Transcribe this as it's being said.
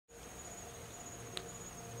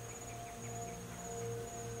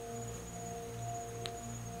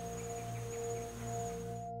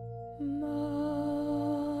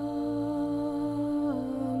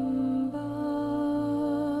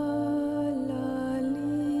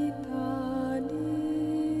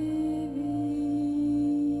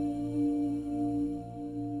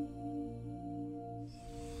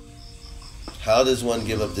How does one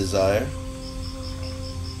give up desire?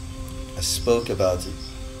 I spoke about it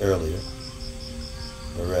earlier,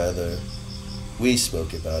 or rather, we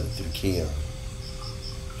spoke about it through Kion.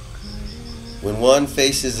 When one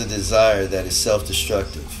faces a desire that is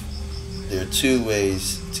self-destructive, there are two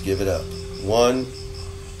ways to give it up. One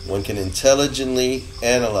can intelligently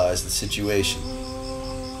analyze the situation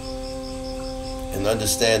and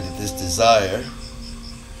understand that this desire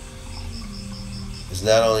has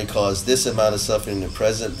not only caused this amount of suffering in the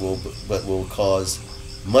present, but will cause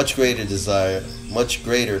much greater desire, much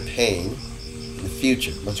greater pain in the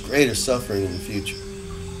future, much greater suffering in the future.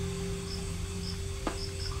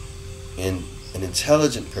 And an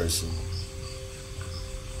intelligent person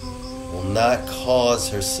will not cause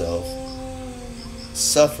herself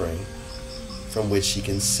suffering from which she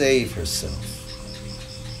can save herself.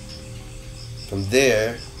 From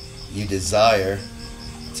there, you desire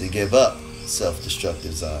to give up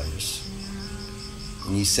self-destructive desires.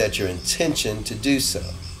 And you set your intention to do so.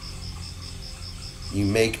 You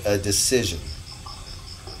make a decision.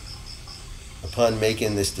 Upon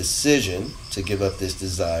making this decision to give up this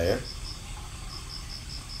desire,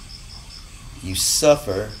 you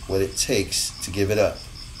suffer what it takes to give it up.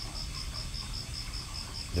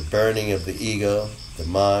 The burning of the ego, the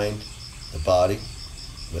mind, the body,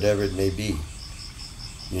 whatever it may be.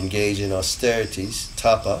 You engage in austerities,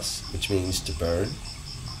 tapas, which means to burn,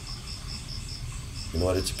 in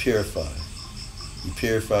order to purify. You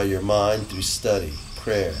purify your mind through study,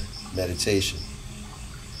 prayer, meditation.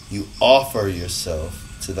 You offer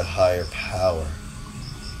yourself to the higher power.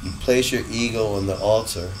 You place your ego on the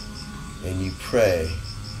altar and you pray,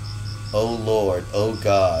 "O Lord, O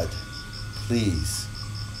God, please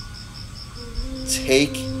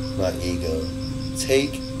take my ego,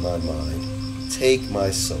 take my mind, take my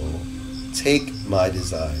soul, take my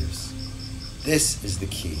desires." This is the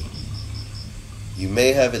key. You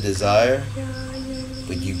may have a desire,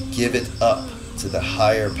 but you give it up to the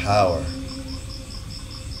higher power.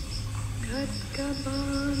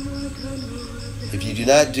 If you do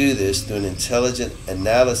not do this through an intelligent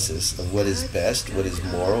analysis of what is best, what is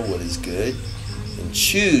moral, what is good, and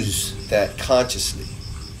choose that consciously,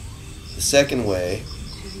 the second way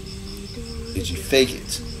is you fake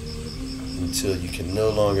it until you can no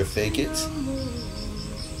longer fake it,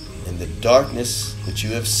 and the darkness which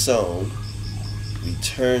you have sown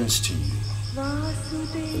returns to you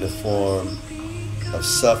in the form of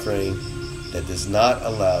suffering that does not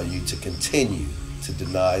allow you to continue to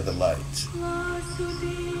deny the light.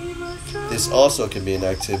 This also can be an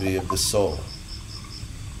activity of the soul.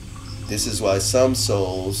 This is why some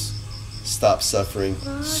souls stop suffering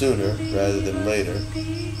sooner rather than later,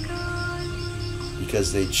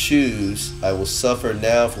 because they choose, I will suffer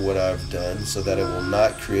now for what I've done so that I will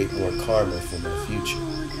not create more karma for my future.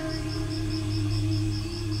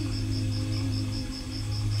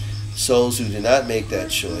 Souls who do not make that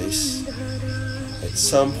choice at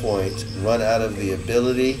some point run out of the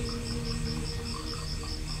ability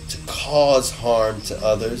to cause harm to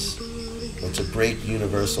others or to break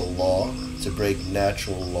universal law, to break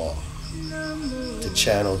natural law, to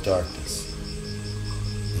channel darkness.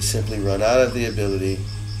 They simply run out of the ability,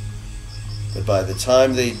 but by the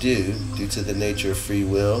time they do, due to the nature of free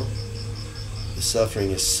will, the suffering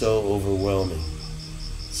is so overwhelming,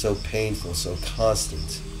 so painful, so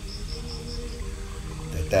constant,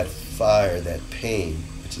 that fire, that pain,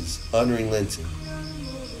 which is unrelenting,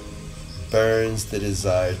 burns the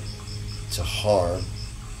desire to harm,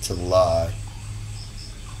 to lie,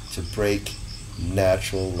 to break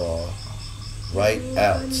natural law right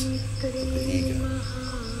out of the ego.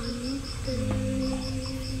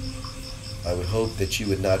 I would hope that you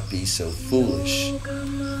would not be so foolish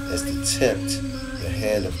as to tempt the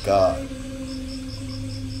hand of God.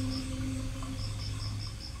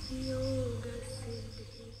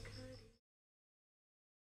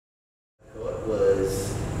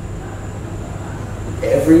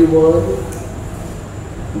 Everyone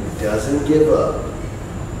who doesn't give up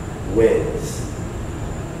wins.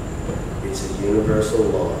 It's a universal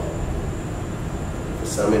law. For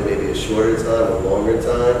some it may be a shorter time, a longer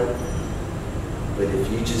time, but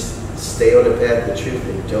if you just stay on the path of truth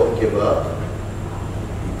and don't give up,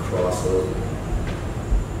 you cross over.